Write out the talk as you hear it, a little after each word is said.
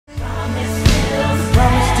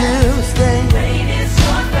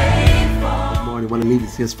want to leave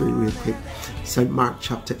this here very real quick. St. Mark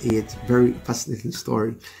chapter 8, very fascinating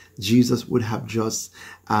story. Jesus would have just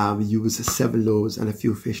used 7 loaves and a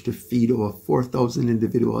few fish to feed over 4,000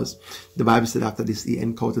 individuals. The Bible said after this, he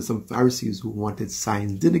encountered some Pharisees who wanted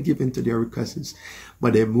signs, didn't give in to their requests,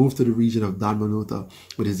 but they moved to the region of Dalmanutha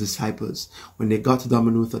with his disciples. When they got to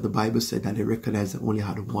Dalmanutha, the Bible said that they recognized they only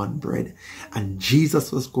had 1 bread. And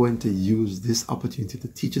Jesus was going to use this opportunity to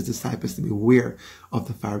teach his disciples to be aware of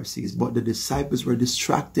the Pharisees. But the disciples were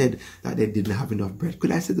distracted that they didn't have enough bread.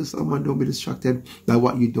 Could I say to someone, don't be distracted by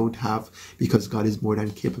what you don't have, because God is more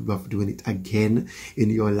than capable of doing it again in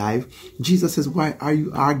your life. Jesus says, why are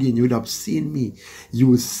you arguing? You would have seen me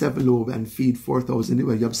use 7 loaves and feed 4,000. You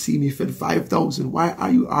have seen me feed 5,000. Why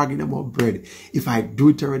are you arguing about bread? If I do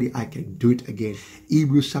it already, I can do it again.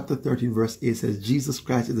 Hebrews chapter 13 verse 8 says, Jesus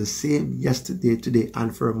Christ is the same yesterday, today,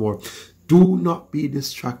 and forevermore. Do not be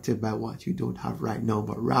distracted by what you don't have right now,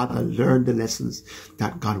 but rather learn the lessons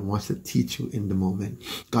that God wants to teach you in the moment.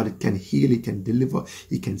 God can heal, he can deliver,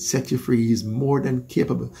 he can set you free. He's more than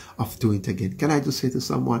capable of doing it again. Can I just say to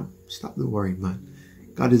someone, stop the worrying, man.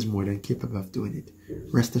 God is more than capable of doing it.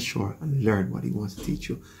 Rest assured and learn what he wants to teach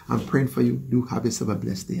you. I'm praying for you. Do have yourself a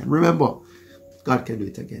blessed day. And remember, God can do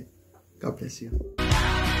it again. God bless you.